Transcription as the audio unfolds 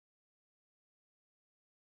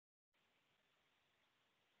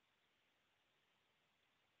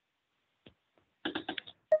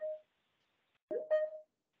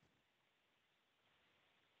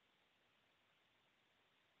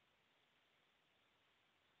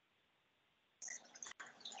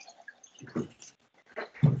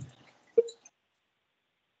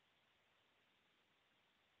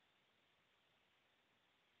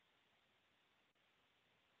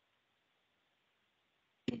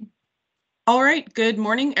All right, good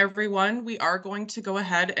morning, everyone. We are going to go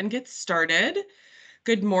ahead and get started.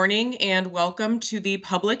 Good morning and welcome to the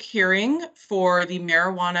public hearing for the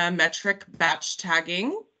marijuana METRC batch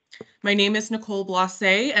tagging. My name is Nicole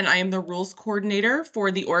Blase and I am the rules coordinator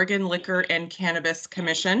for the Oregon Liquor and Cannabis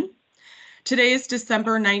Commission. Today is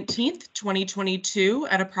December 19th, 2022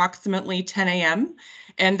 at approximately 10 a.m.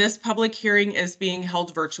 and this public hearing is being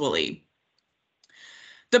held virtually.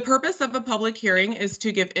 The purpose of a public hearing is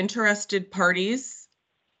to give interested parties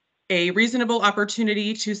a reasonable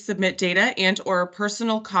opportunity to submit data and/or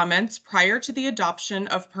personal comments prior to the adoption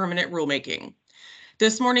of permanent rulemaking.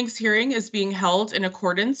 This morning's hearing is being held in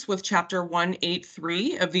accordance with Chapter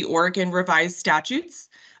 183 of the Oregon Revised Statutes,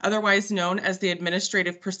 otherwise known as the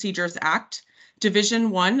Administrative Procedures Act, Division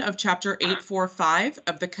 1 of Chapter 845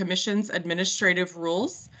 of the Commission's Administrative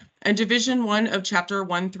Rules, and Division 1 of Chapter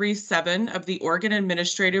 137 of the Oregon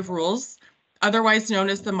Administrative Rules, otherwise known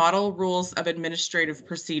as the Model Rules of Administrative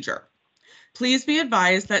Procedure. Please be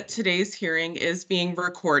advised that today's hearing is being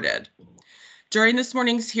recorded. During this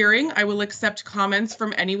morning's hearing, I will accept comments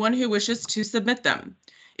from anyone who wishes to submit them.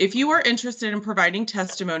 If you are interested in providing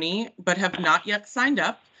testimony but have not yet signed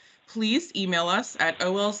up, please email us at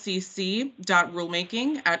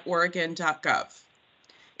olcc.rulemaking@oregon.gov.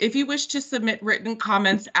 If you wish to submit written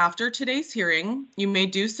comments after today's hearing, you may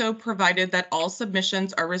do so provided that all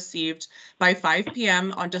submissions are received by 5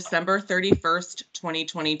 p.m. on December 31st,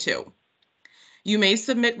 2022. You may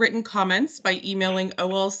submit written comments by emailing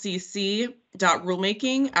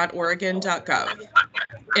olcc.rulemaking@oregon.gov.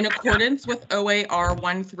 In accordance with OAR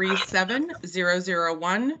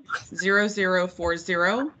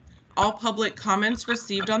 137-001-0040, all public comments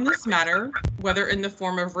received on this matter, whether in the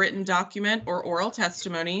form of written document or oral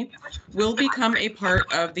testimony, will become a part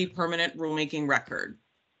of the permanent rulemaking record.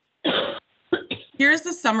 Here's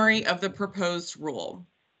the summary of the proposed rule.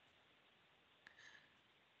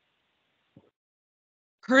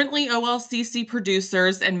 Currently, OLCC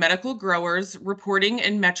producers and medical growers reporting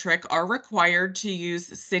in METRC are required to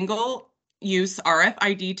use single-use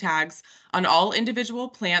RFID tags on all individual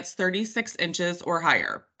plants 36 inches or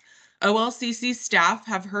higher. OLCC staff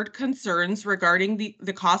have heard concerns regarding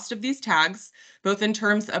the cost of these tags, both in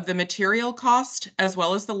terms of the material cost as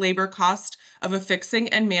well as the labor cost of affixing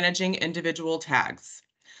and managing individual tags.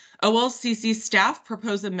 OLCC staff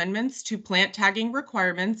propose amendments to plant tagging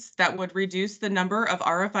requirements that would reduce the number of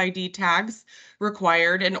RFID tags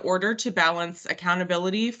required in order to balance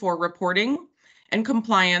accountability for reporting and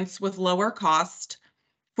compliance with lower cost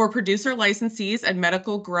for producer licensees and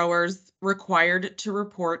medical growers required to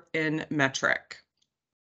report in METRC.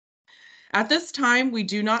 At this time, we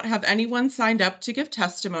do not have anyone signed up to give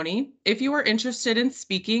testimony. If you are interested in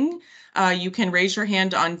speaking, you can raise your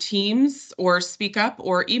hand on Teams or speak up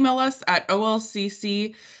or email us at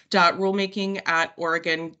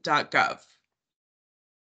olcc.rulemaking@oregon.gov.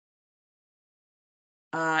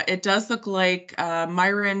 It does look like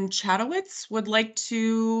Myron Chatowitz would like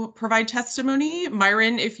to provide testimony.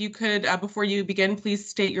 Myron, if you could, before you begin, please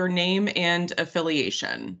state your name and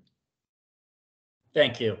affiliation.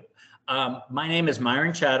 Thank you. My name is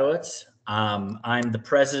Myron Chatowitz. I'm the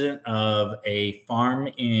president of a farm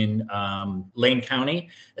in Lane County.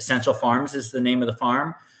 Essential Farms is the name of the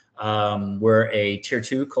farm. We're a Tier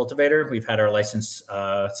 2 cultivator. We've had our license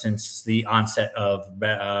since the onset of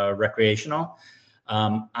recreational.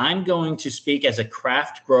 I'm going to speak as a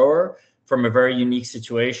craft grower from a very unique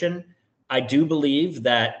situation. I do believe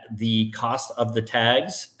that the cost of the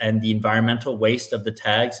tags and the environmental waste of the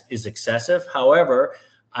tags is excessive. However,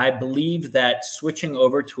 I believe that switching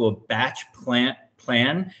over to a batch plant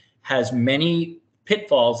plan has many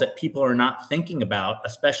pitfalls that people are not thinking about,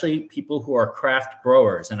 especially people who are craft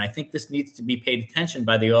growers. And I think this needs to be paid attention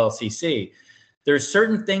by the OLCC. There's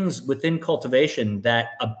certain things within cultivation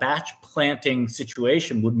that a batch planting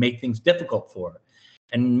situation would make things difficult for.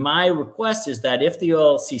 And my request is that if the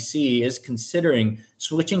OLCC is considering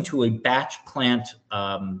switching to a batch plant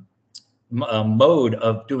mode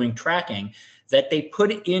of doing tracking, that they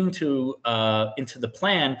put into the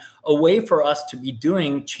plan a way for us to be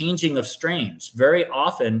doing changing of strains. Very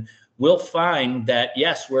often, we'll find that,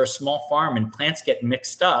 yes, we're a small farm and plants get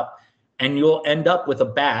mixed up, and you'll end up with a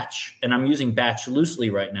batch, and I'm using batch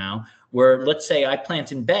loosely right now, where let's say I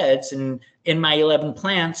plant in beds, and in my 11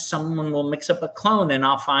 plants, someone will mix up a clone, and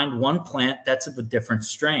I'll find one plant that's of a different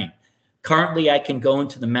strain. Currently, I can go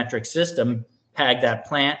into the METRC system, tag that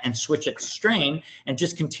plant, and switch its strain, and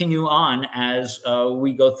just continue on as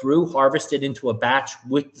we go through, harvest it into a batch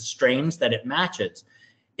with the strains that it matches.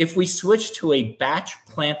 If we switch to a batch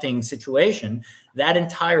planting situation, that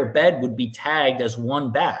entire bed would be tagged as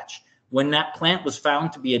one batch. when that plant was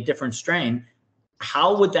found to be a different strain,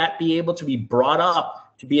 how would that be able to be brought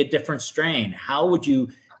up to be a different strain? How would you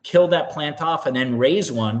kill that plant off and then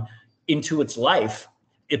raise one into its life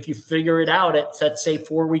if you figure it out at, let's say,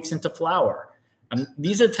 4 weeks into flower?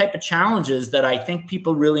 These are the type of challenges that I think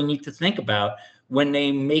people really need to think about when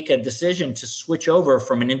they make a decision to switch over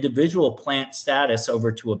from an individual plant status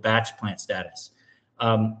over to a batch plant status.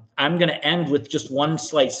 I'm going to end with just one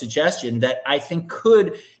slight suggestion that I think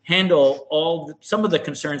could handle some of the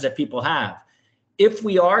concerns that people have. If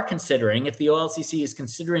we are considering, if the OLCC is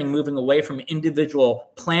considering moving away from individual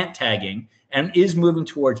plant tagging and is moving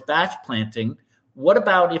towards batch planting, what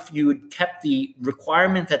about if you kept the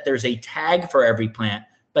requirement that there's a tag for every plant,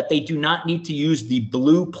 but they do not need to use the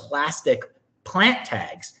blue plastic plant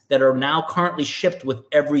tags that are now currently shipped with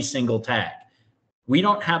every single tag? We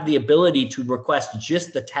don't have the ability to request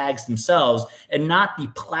just the tags themselves and not the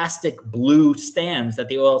plastic blue stands that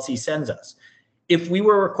the OLC sends us. If we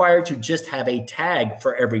were required to just have a tag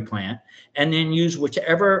for every plant and then use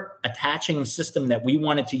whichever attaching system that we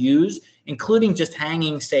wanted to use, including just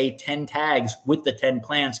hanging, say, 10 tags with the 10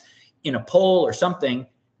 plants in a pole or something,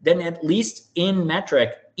 then at least in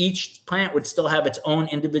METRC, each plant would still have its own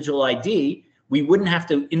individual ID. We wouldn't have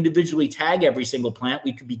to individually tag every single plant.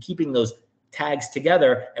 We could be keeping those tags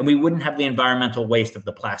together, and we wouldn't have the environmental waste of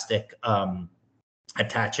the plastic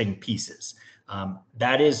attaching pieces.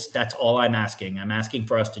 That's all I'm asking. I'm asking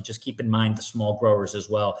for us to just keep in mind the small growers as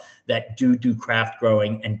well that do craft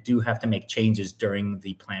growing and do have to make changes during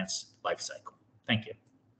the plant's life cycle. Thank you.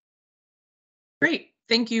 Great.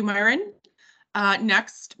 Thank you, Myron.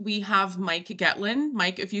 Next, we have Mike Getlin.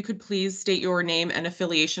 Mike, if you could please state your name and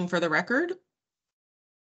affiliation for the record.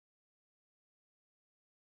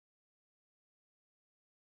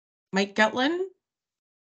 Mike Getlin.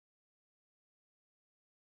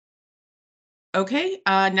 Okay,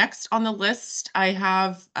 next on the list, I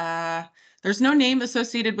have, there's no name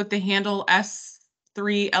associated with the handle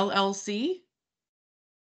S3 LLC.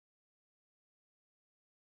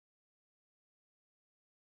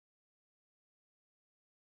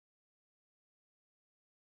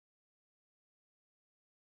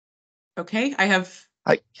 Okay, I have.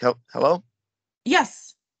 Hi, hello?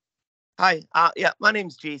 Yes. Hi, yeah, my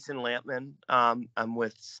name's Jason Lampman. I'm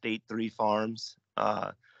with State 3 Farms.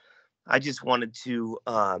 I just wanted to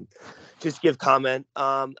just give comment.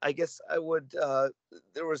 I guess I would,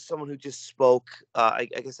 there was someone who just spoke. I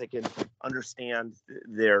guess I can understand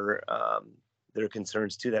their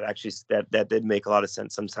concerns too. That actually, that did make a lot of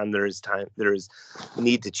sense. Sometimes there is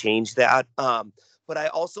need to change that. But I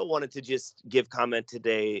also wanted to just give comment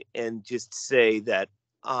today and just say that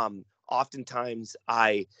oftentimes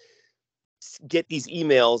I get these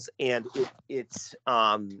emails and it's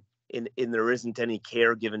and there isn't any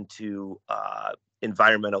care given to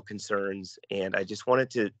environmental concerns. And I just wanted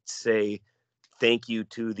to say thank you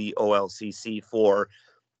to the OLCC for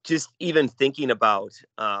just even thinking about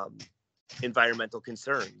environmental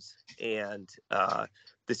concerns. And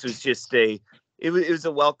this was just it was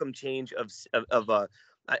a welcome change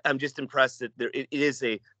I'm just impressed that it is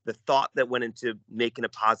the thought that went into making a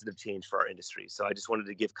positive change for our industry. So I just wanted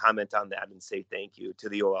to give comment on that and say thank you to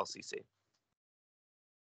the OLCC.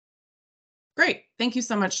 Great. Thank you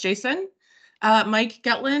so much, Jason. Mike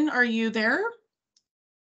Getlin, are you there?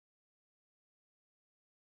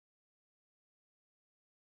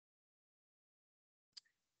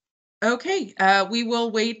 Okay, we will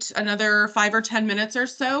wait another 5 or 10 minutes or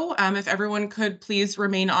so. If everyone could please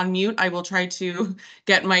remain on mute, I will try to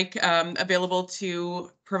get Mike available to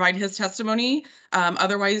provide his testimony.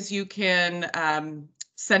 Otherwise, you can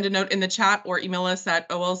send a note in the chat or email us at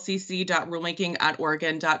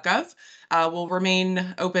olcc.rulemaking@oregon.gov. We'll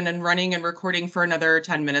remain open and running and recording for another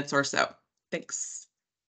 10 minutes or so. Thanks.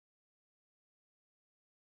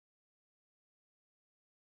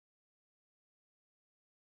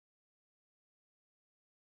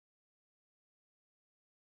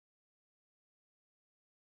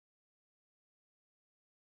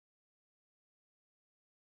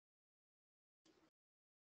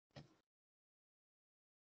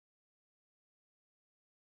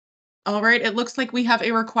 All right, it looks like we have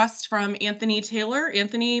a request from Anthony Taylor.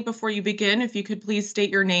 Anthony, before you begin, if you could please state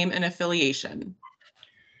your name and affiliation.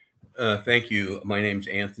 Thank you. My name is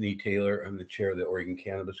Anthony Taylor. I'm the chair of the Oregon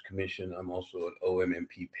Cannabis Commission. I'm also an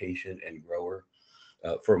OMMP patient and grower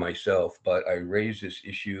for myself, but I raised this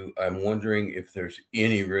issue. I'm wondering if there's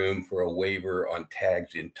any room for a waiver on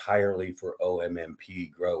tags entirely for OMMP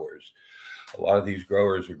growers. A lot of these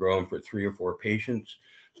growers are growing for 3 or 4 patients,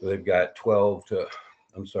 so they've got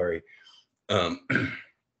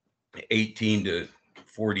 18 to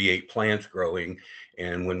 48 plants growing.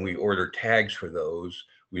 And when we order tags for those,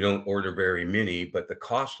 we don't order very many, but the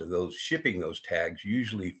cost of those shipping those tags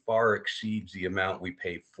usually far exceeds the amount we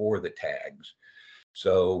pay for the tags.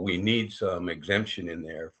 So we need some exemption in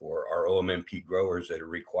there for our OMMP growers that are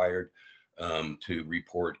required to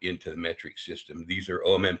report into the metric system. These are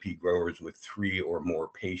OMMP growers with 3 or more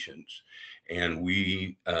patients. And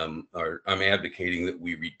I'm advocating that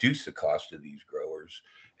we reduce the cost of these growers,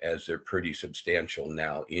 as they're pretty substantial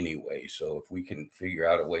now anyway. So if we can figure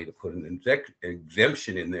out a way to put an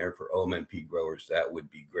exemption in there for OMMP growers, that would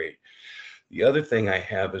be great. The other thing I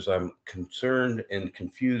have is I'm concerned and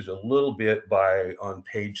confused a little bit by on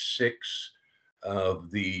page 6 of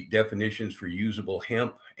the definitions for usable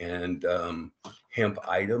hemp and hemp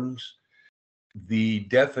items. The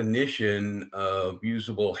definition of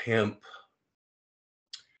usable hemp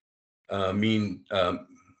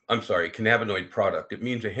cannabinoid product. It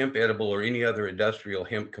means a hemp edible or any other industrial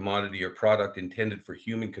hemp commodity or product intended for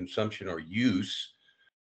human consumption or use.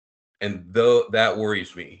 And though that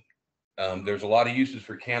worries me. There's a lot of uses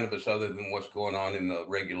for cannabis other than what's going on in the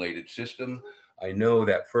regulated system. I know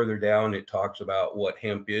that further down it talks about what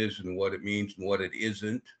hemp is and what it means and what it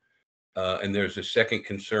isn't. And there's a second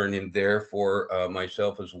concern in there for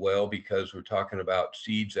myself as well, because we're talking about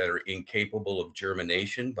seeds that are incapable of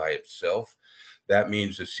germination by itself. That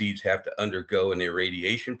means the seeds have to undergo an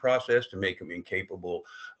irradiation process to make them incapable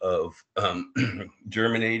of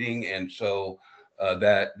germinating. And so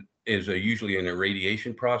that is usually an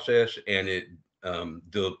irradiation process, and it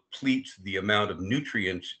depletes the amount of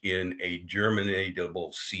nutrients in a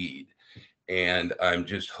germinatable seed. And I'm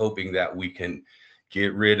just hoping that we can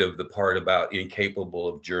get rid of the part about incapable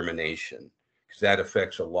of germination, because that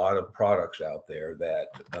affects a lot of products out there that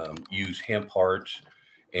use hemp hearts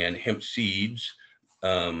and hemp seeds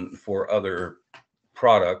for other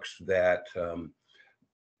products that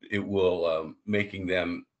it will making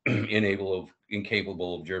them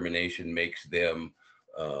incapable of germination makes them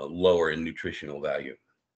lower in nutritional value.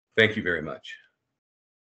 Thank you very much.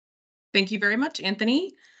 Thank you very much,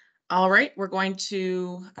 Anthony. All right, we're going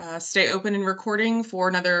to stay open and recording for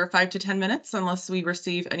another 5 to 10 minutes unless we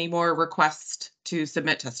receive any more requests to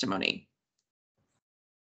submit testimony.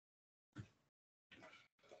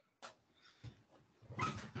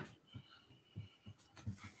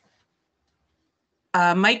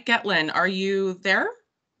 Mike Getlin, are you there?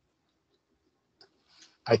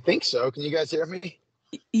 I think so. Can you guys hear me?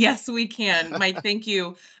 Yes, we can. Mike, thank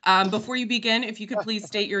you. Before you begin, if you could please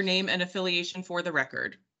state your name and affiliation for the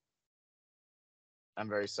record. I'm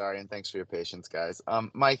very sorry, and thanks for your patience, guys.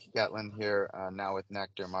 Mike Getlin here, now with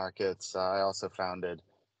Nectar Markets. I also founded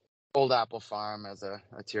Old Apple Farm as a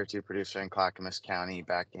Tier 2 producer in Clackamas County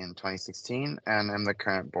back in 2016, and I'm the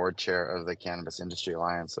current board chair of the Cannabis Industry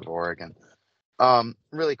Alliance of Oregon.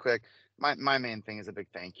 Really quick, my main thing is a big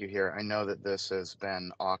thank you here. I know that this has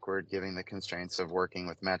been awkward given the constraints of working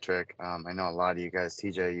with METRC. I know a lot of you guys,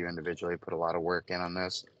 TJ, you individually put a lot of work in on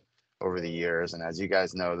this over the years, and as you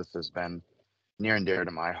guys know, this has been near and dear to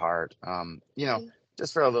my heart. You know,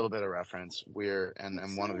 just for a little bit of reference,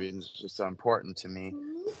 and one of the reasons it's so important to me,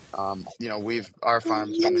 you know, our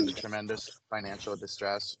farm's been in tremendous financial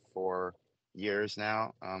distress for years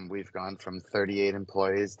now. We've gone from 38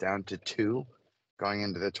 employees down to 2 going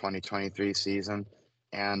into the 2023 season,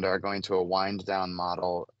 and are going to a wind down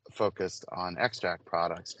model focused on extract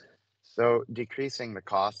products. So decreasing the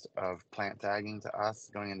cost of plant tagging to us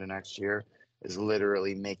going into next year is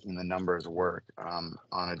literally making the numbers work on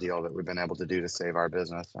a deal that we've been able to do to save our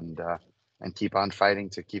business and keep on fighting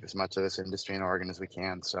to keep as much of this industry in Oregon as we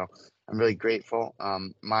can. So I'm really grateful.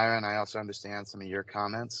 Myron, I also understand some of your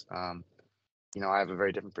comments. You know, I have a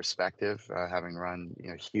very different perspective, having run, you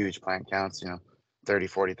know, huge plant counts, you know, 30,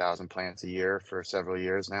 40,000 plants a year for several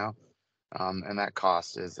years now. And that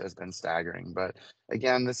cost has been staggering. But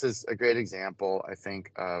again, this is a great example, I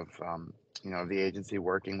think, of, you know, the agency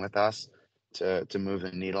working with us to move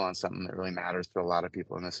the needle on something that really matters to a lot of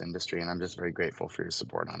people in this industry. And I'm just very grateful for your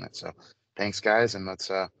support on it. So thanks, guys. And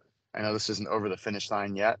let's, I know this isn't over the finish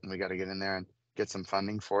line yet, and we got to get in there and get some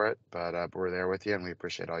funding for it, but we're there with you and we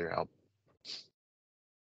appreciate all your help.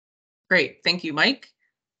 Great. Thank you, Mike.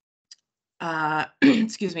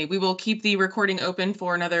 Excuse me. We will keep the recording open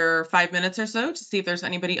for another 5 minutes or so to see if there's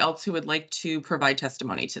anybody else who would like to provide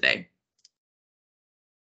testimony today.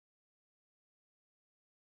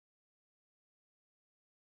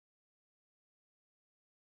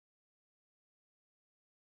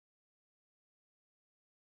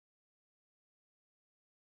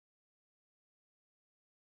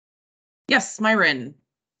 Yes, Myron,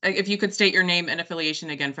 if you could state your name and affiliation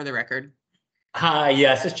again for the record. Hi,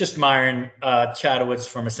 yes, it's just Myron Chadowitz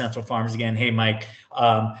from Essential Farms again. Hey, Mike.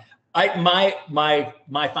 My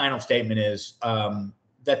final statement is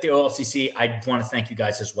that the OLCC, I want to thank you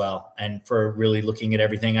guys as well, and for really looking at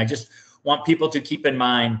everything. I just want people to keep in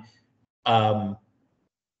mind that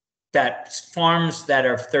farms that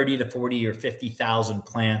are 30 to 40 or 50,000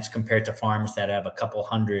 plants compared to farms that have a couple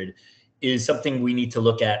hundred is something we need to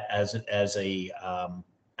look at as the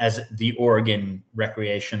Oregon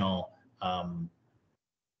recreational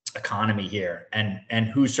economy here, and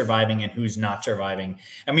who's surviving and who's not surviving.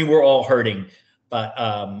 I mean, we're all hurting, but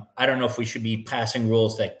I don't know if we should be passing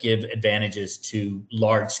rules that give advantages to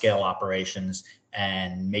large scale operations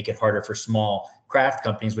and make it harder for small craft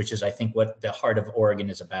companies, which is, I think, what the heart of Oregon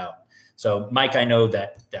is about. So, Mike, I know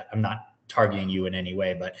that I'm not targeting you in any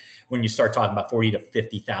way, but when you start talking about 40 to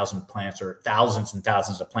 50,000 plants or thousands and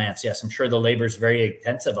thousands of plants, yes, I'm sure the labor is very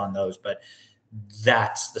intensive on those, but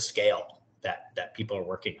that's the scale that people are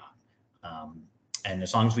working on. And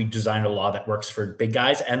as long as we design a law that works for big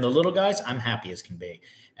guys and the little guys, I'm happy as can be.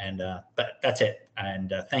 And but that's it.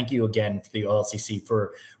 And thank you again to the OLCC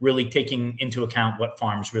for really taking into account what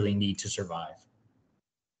farms really need to survive.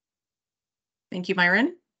 Thank you,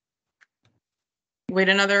 Myron. Wait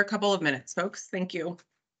another couple of minutes, folks. Thank you.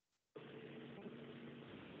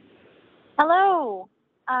 Hello.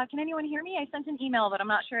 Can anyone hear me? I sent an email, but I'm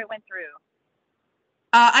not sure it went through.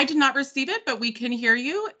 I did not receive it, but we can hear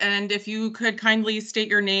you. And if you could kindly state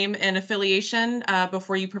your name and affiliation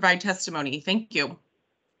before you provide testimony. Thank you.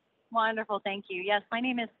 Wonderful. Thank you. Yes, my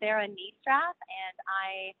name is Sarah Niestrath, and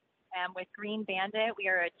I am with Green Bandit. We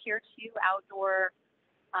are a Tier 2 outdoor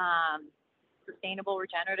sustainable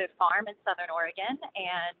regenerative farm in Southern Oregon.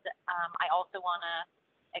 And I also want to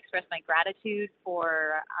express my gratitude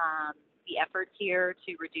for the efforts here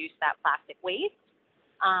to reduce that plastic waste.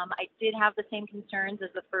 I did have the same concerns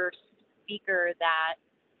as the first speaker, that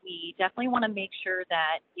we definitely want to make sure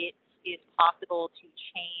that it is possible to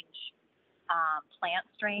change plant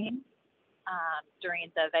strain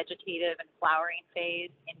during the vegetative and flowering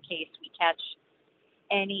phase in case we catch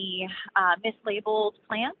any mislabeled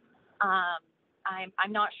plants.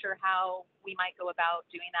 I'm not sure how we might go about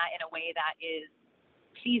doing that in a way that is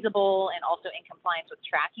feasible and also in compliance with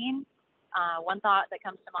tracking. One thought that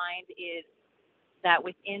comes to mind is that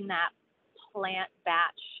within that plant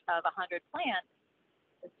batch of 100 plants,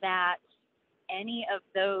 that any of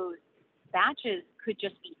those batches could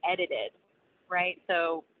just be edited, right?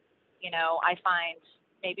 So, you know, I find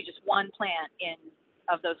maybe just one plant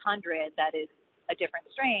of those 100 that is a different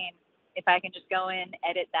strain. If I can just go in,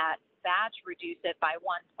 edit that batch, reduce it by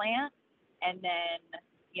one plant, and then,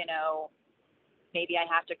 you know, maybe I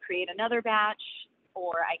have to create another batch,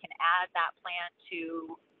 or I can add that plant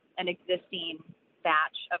to an existing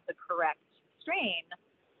batch of the correct strain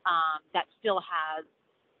that still has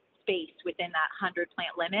space within that 100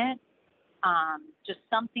 plant limit. Just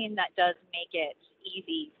something that does make it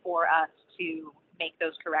easy for us to make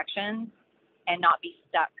those corrections and not be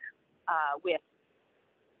stuck with,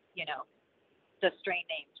 you know, the strain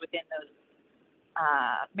names within those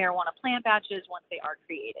marijuana plant batches once they are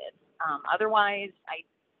created. Otherwise, I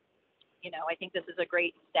think this is a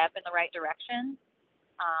great step in the right direction.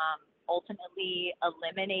 Ultimately,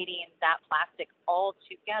 eliminating that plastic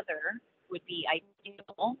altogether would be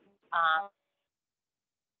ideal. I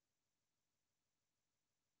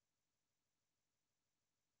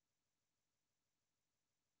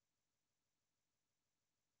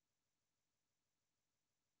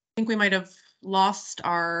think we might have lost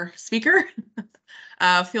our speaker.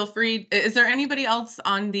 Feel free. Is there anybody else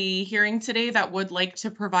on the hearing today that would like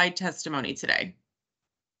to provide testimony today?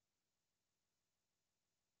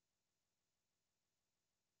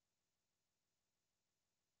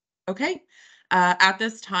 Okay. At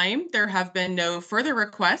this time, there have been no further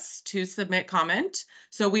requests to submit comment,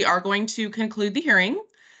 so we are going to conclude the hearing.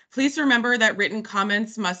 Please remember that written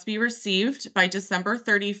comments must be received by December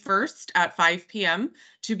 31st at 5 p.m.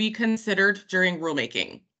 to be considered during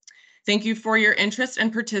rulemaking. Thank you for your interest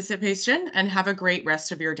and participation, and have a great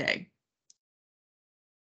rest of your day.